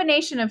a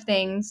combination of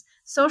things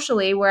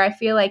socially where I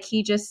feel like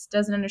he just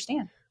doesn't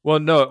understand. Well,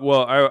 no,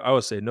 well, I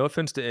would say no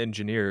offense to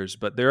engineers,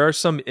 but there are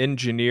some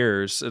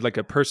engineers like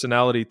a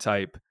personality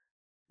type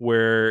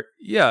where,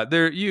 yeah,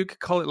 there you could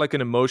call it like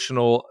an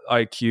emotional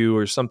IQ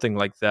or something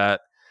like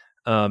that,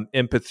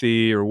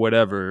 empathy or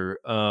whatever.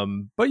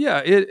 But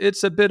yeah,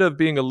 it's a bit of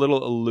being a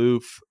little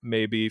aloof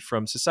maybe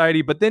from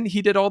society. But then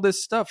he did all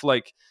this stuff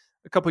like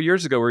a couple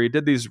years ago where he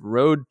did these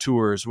road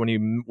tours when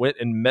he went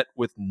and met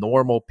with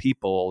normal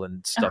people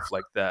and stuff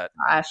like that,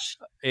 Gosh,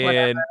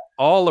 whatever. and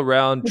all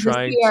around His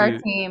trying PR to,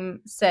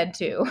 team said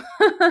too.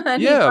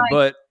 And he's yeah, like,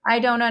 but I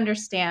don't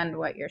understand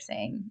what you're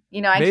saying.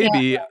 You know, I can't.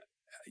 maybe,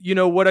 you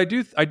know what, I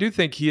do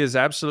think he is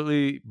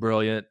absolutely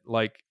brilliant.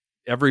 Like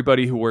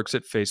everybody who works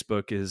at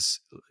Facebook is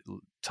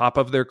top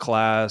of their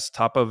class,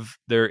 top of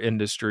their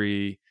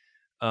industry.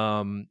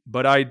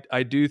 But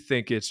I do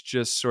think it's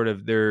just sort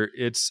of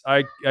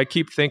I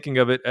keep thinking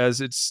of it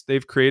as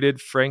they've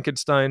created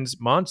Frankenstein's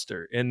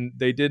monster, and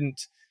they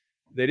didn't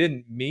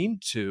mean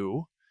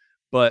to,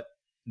 but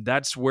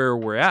that's where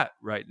we're at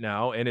right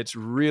now, and it's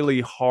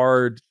really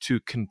hard to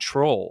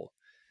control.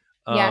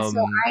 Yeah, so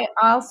Um, I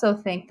also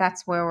think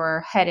that's where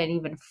we're headed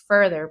even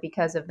further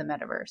because of the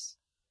metaverse.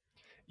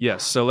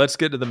 yes, so let's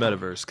get to the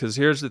metaverse, because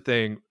here's the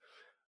thing: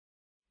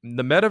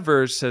 the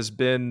metaverse has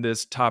been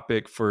this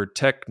topic for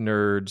tech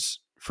nerds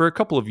for a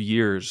couple of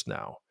years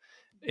now,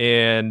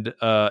 and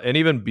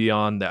even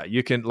beyond that.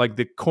 You can, like,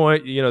 the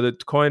coin,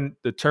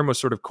 the term was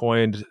sort of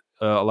coined,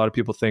 a lot of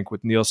people think,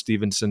 with Neil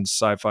Stephenson's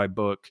sci-fi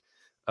book,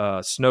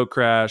 Snow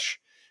Crash,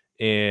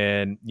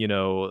 and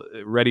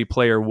Ready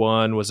Player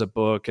One was a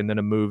book, and then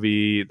a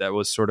movie that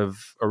was sort of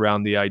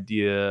around the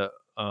idea.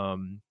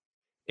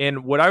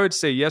 And what I would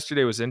say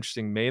yesterday was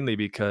interesting, mainly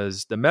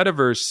because the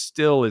metaverse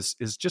still is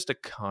just a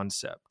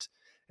concept.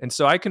 And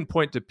so I can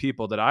point to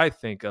people that I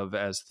think of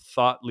as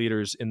thought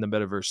leaders in the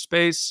metaverse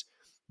space,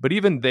 but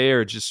even they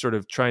are just sort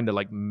of trying to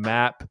like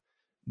map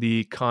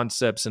the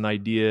concepts and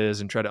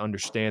ideas and try to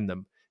understand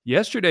them.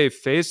 Yesterday,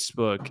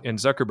 Facebook and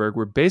Zuckerberg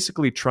were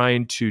basically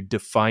trying to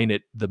define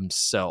it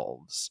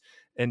themselves,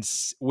 and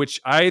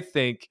which I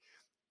think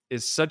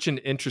is such an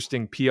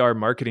interesting PR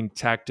marketing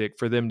tactic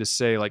for them to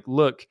say, like,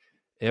 look,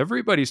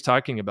 everybody's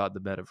talking about the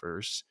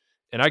metaverse,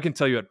 and I can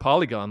tell you at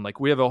Polygon, like,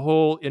 we have a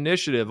whole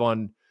initiative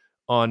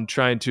on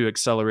trying to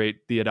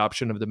accelerate the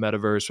adoption of the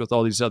metaverse with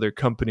all these other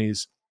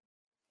companies.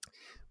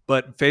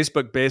 But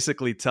Facebook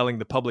basically telling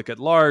the public at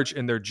large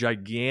and their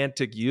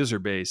gigantic user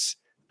base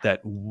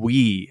that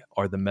we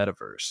are the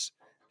metaverse.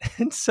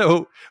 And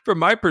so, from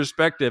my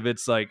perspective,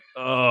 it's like,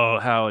 oh,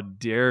 how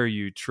dare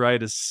you try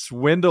to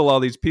swindle all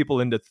these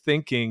people into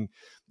thinking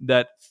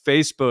that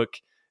Facebook,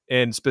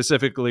 and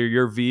specifically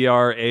your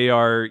VR,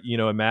 AR,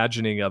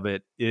 imagining of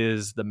it,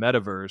 is the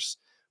metaverse.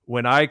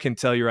 When I can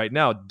tell you right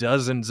now,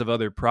 dozens of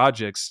other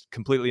projects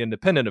completely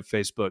independent of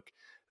Facebook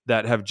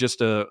that have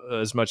just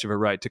as much of a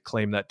right to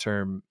claim that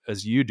term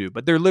as you do.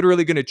 But they're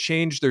literally going to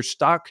change their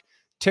stock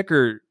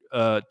ticker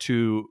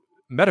to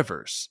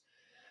metaverse.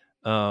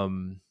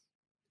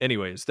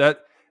 Anyways, that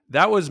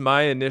was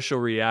my initial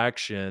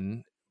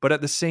reaction. But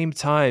at the same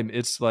time,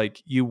 it's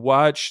like you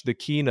watch the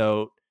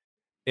keynote,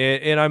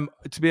 and I'm,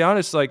 to be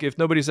honest, like, if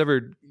nobody's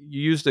ever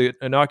used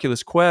an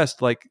Oculus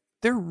Quest, like,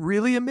 they're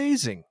really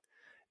amazing.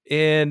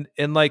 And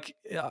like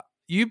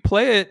you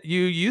play it,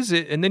 you use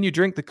it, and then you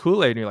drink the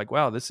Kool-Aid and you're like,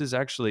 wow, this is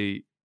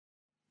actually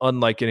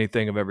unlike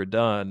anything I've ever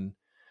done.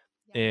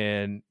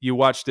 And you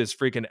watch this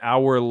freaking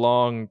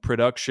hour-long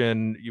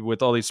production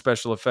with all these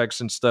special effects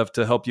and stuff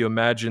to help you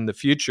imagine the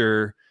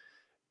future.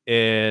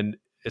 And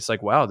it's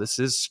like, wow, this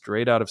is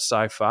straight out of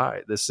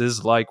sci-fi. This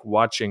is like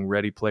watching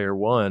Ready Player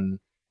One.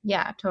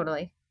 Yeah,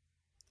 totally.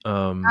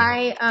 Um,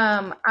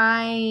 I'm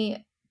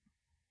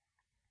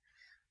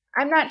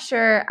not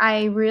sure.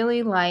 I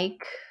really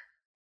like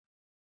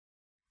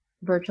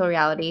virtual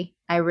reality.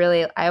 I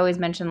always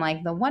mention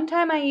like the one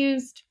time I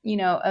used,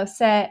 a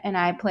set and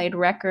I played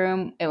Rec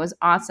Room. It was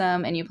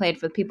awesome. And you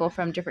played with people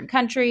from different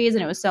countries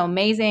and it was so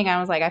amazing. I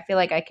was like, I feel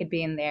like I could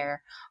be in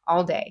there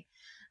all day.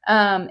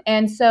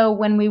 And so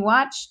when we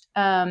watched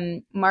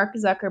Mark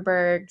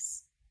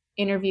Zuckerberg's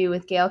interview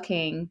with Gayle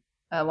King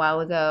a while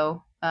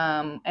ago,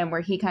 and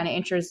where he kind of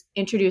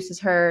introduces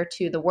her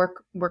to the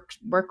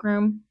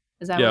workroom.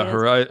 Is that what it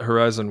is?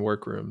 Horizon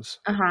Workrooms.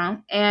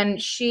 And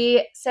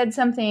she said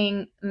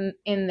something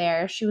in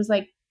there. She was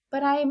like,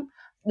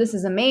 this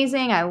is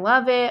amazing. I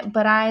love it.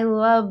 But I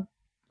love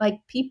like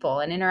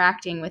people and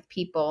interacting with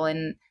people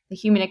and the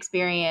human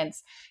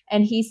experience.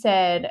 And he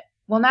said,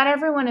 well, not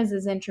everyone is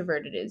as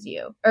introverted as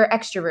you or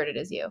extroverted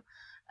as you.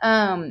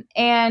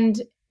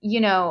 And,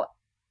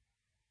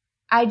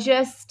 I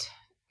just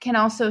can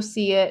also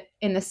see it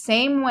in the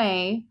same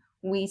way.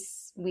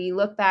 We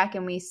look back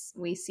and we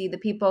see the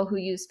people who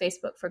use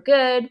Facebook for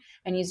good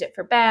and use it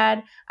for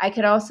bad. I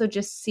could also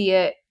just see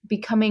it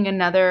becoming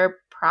another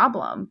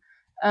problem,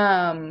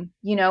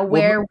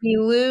 where we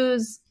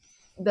lose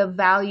the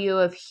value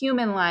of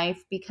human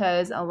life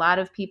because a lot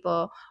of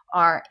people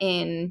are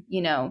in,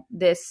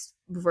 this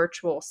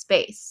virtual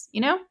space,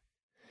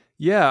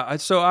 Yeah.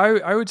 So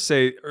I would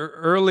say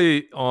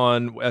early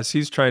on, as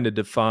he's trying to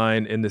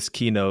define in this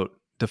keynote,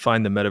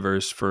 define the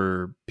metaverse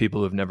for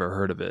people who've never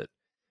heard of it,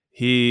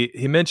 he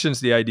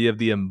mentions the idea of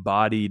the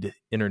embodied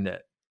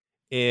internet.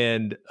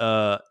 And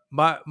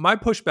my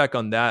pushback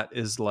on that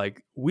is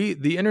like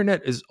the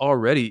internet is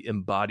already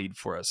embodied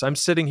for us. I'm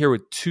sitting here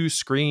with two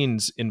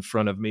screens in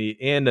front of me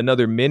and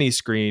another mini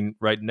screen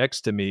right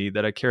next to me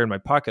that I carry in my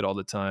pocket all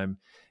the time.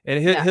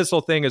 And his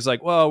whole thing is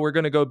like, well, we're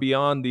going to go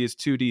beyond these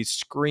 2D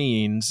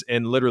screens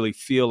and literally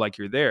feel like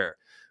you're there,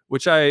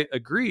 which I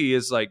agree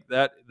is like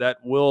that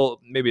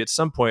will maybe at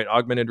some point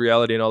augmented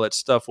reality and all that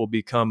stuff will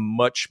become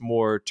much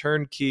more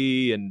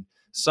turnkey, and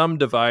some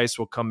device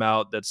will come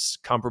out that's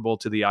comparable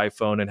to the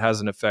iPhone and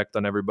has an effect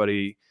on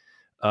everybody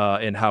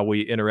in how we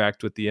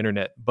interact with the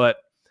internet. But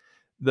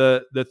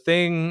the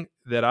thing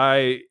that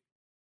I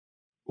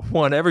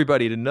want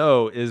everybody to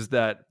know is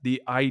that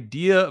the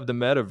idea of the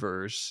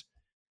metaverse,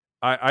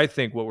 I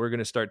think what we're going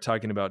to start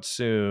talking about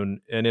soon,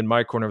 and in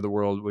my corner of the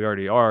world we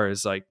already are,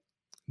 is like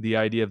the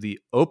idea of the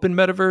open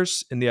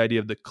metaverse and the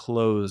idea of the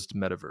closed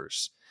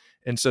metaverse.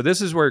 And so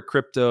this is where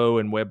crypto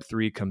and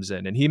Web3 comes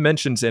in. And he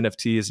mentions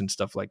NFTs and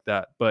stuff like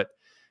that. But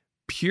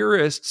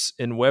purists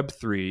in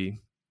Web3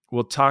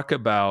 will talk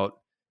about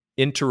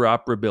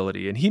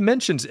interoperability. And he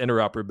mentions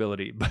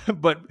interoperability.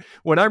 But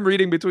when I'm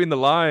reading between the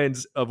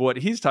lines of what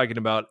he's talking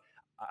about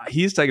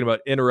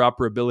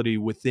interoperability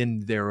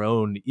within their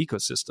own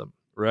ecosystem,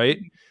 right?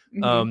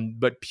 Mm-hmm.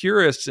 But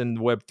purists in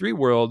the Web3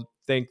 world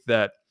think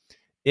that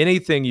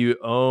anything you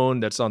own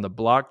that's on the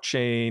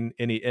blockchain,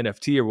 any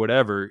NFT or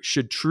whatever,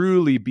 should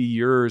truly be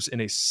yours in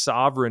a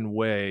sovereign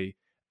way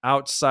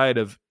outside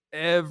of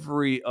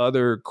every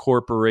other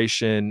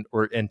corporation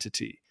or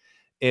entity.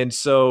 And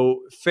so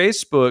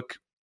Facebook,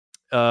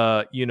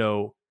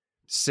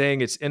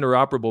 saying it's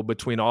interoperable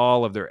between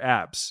all of their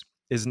apps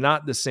is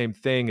not the same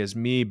thing as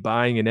me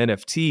buying an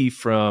NFT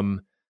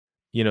from,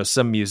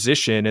 some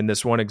musician in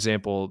this one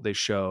example they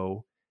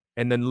show,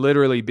 and then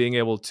literally being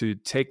able to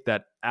take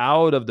that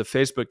out of the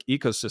Facebook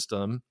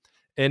ecosystem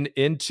and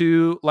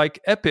into like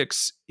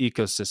Epic's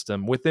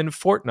ecosystem within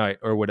Fortnite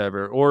or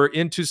whatever, or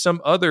into some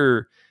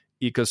other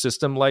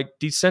ecosystem like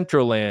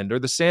Decentraland or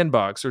the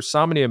Sandbox or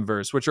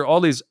Somniumverse, which are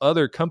all these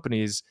other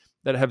companies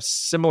that have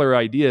similar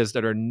ideas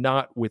that are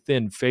not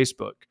within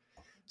Facebook.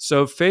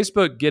 So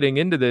Facebook getting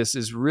into this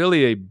is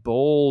really a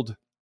bold,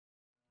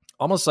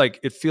 almost like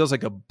it feels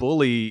like a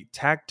bully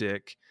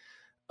tactic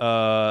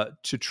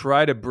to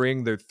try to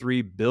bring their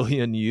 3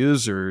 billion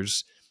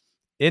users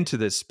into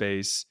this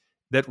space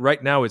that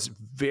right now is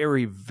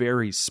very,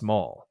 very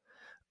small.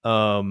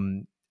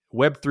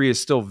 Web3 is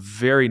still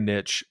very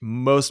niche.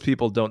 Most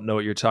people don't know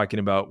what you're talking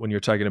about when you're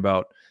talking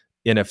about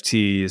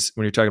NFTs,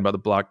 when you're talking about the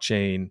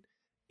blockchain.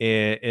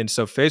 And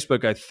so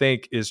Facebook, I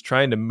think, is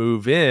trying to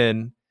move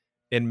in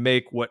and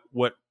make what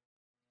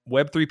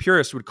Web3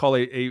 purists would call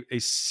a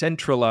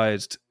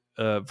centralized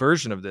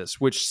version of this,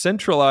 which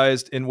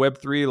centralized in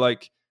Web3,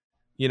 like,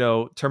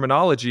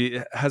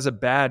 terminology has a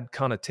bad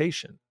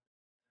connotation.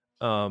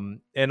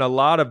 And a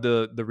lot of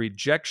the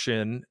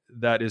rejection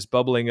that is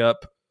bubbling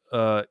up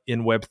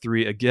in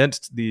Web3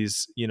 against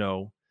these,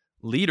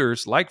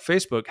 leaders like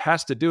Facebook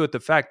has to do with the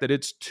fact that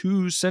it's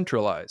too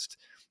centralized.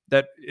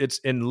 that it's,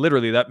 and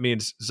literally that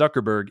means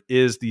Zuckerberg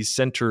is the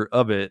center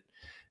of it.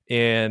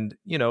 And,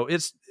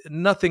 it's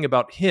nothing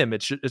about him.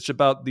 It's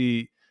about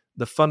the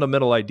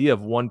fundamental idea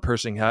of one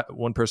person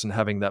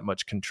having that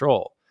much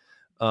control.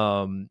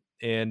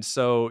 And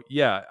so,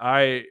 yeah,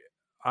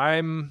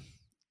 I'm,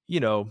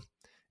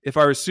 if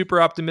I was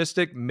super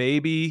optimistic,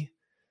 maybe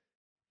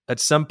at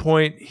some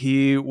point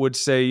he would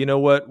say, you know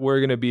what, we're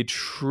going to be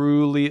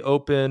truly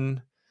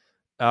open.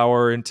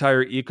 Our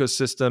entire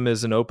ecosystem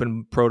is an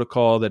open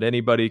protocol that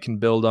anybody can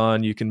build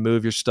on. You can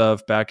move your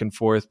stuff back and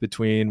forth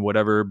between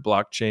whatever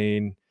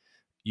blockchain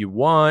you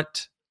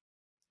want.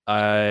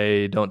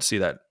 I don't see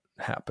that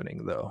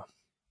happening, though.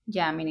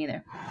 Yeah, me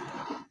neither.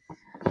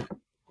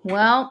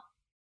 Well,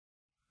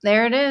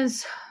 there it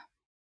is.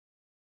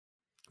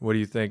 What do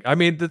you think? I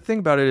mean, the thing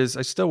about it is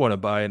I still want to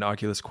buy an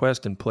Oculus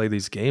Quest and play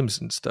these games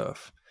and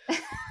stuff.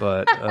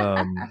 But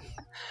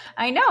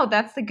I know,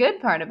 that's the good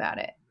part about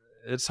it.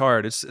 It's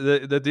hard. It's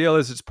the deal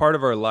is it's part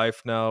of our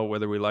life now,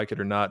 whether we like it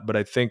or not. But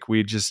I think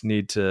we just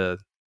need to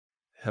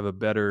have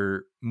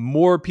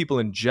more people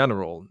in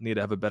general need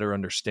to have a better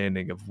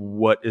understanding of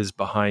what is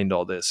behind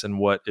all this and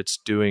what it's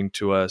doing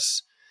to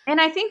us. And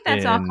I think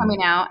that's all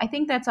coming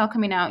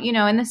out.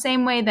 In the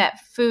same way that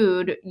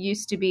food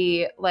used to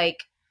be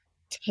like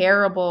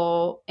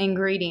terrible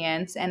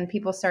ingredients and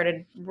people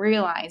started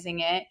realizing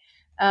it.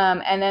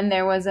 And then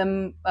there was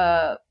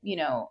a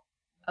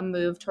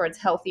move towards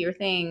healthier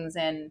things,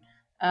 and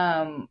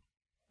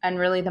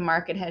really the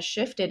market has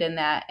shifted in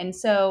that. And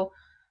so,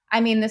 I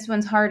mean, this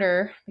one's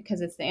harder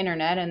because it's the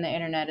internet, and the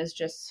internet is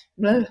just,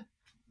 bleh.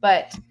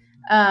 But,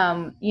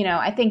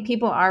 I think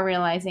people are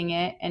realizing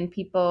it, and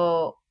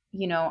people,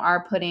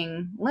 are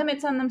putting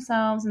limits on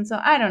themselves. And so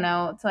I don't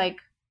know. It's like,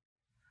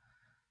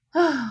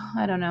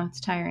 I don't know. It's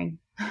tiring.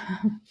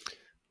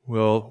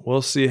 Well,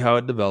 we'll see how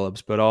it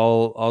develops, but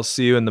I'll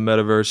see you in the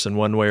metaverse in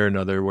one way or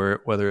another,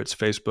 whether it's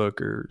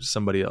Facebook or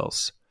somebody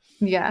else.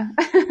 Yeah.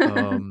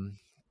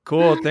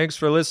 Cool. Thanks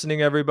for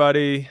listening,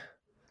 everybody.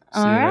 See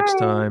you next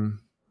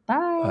time.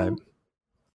 Bye. Bye.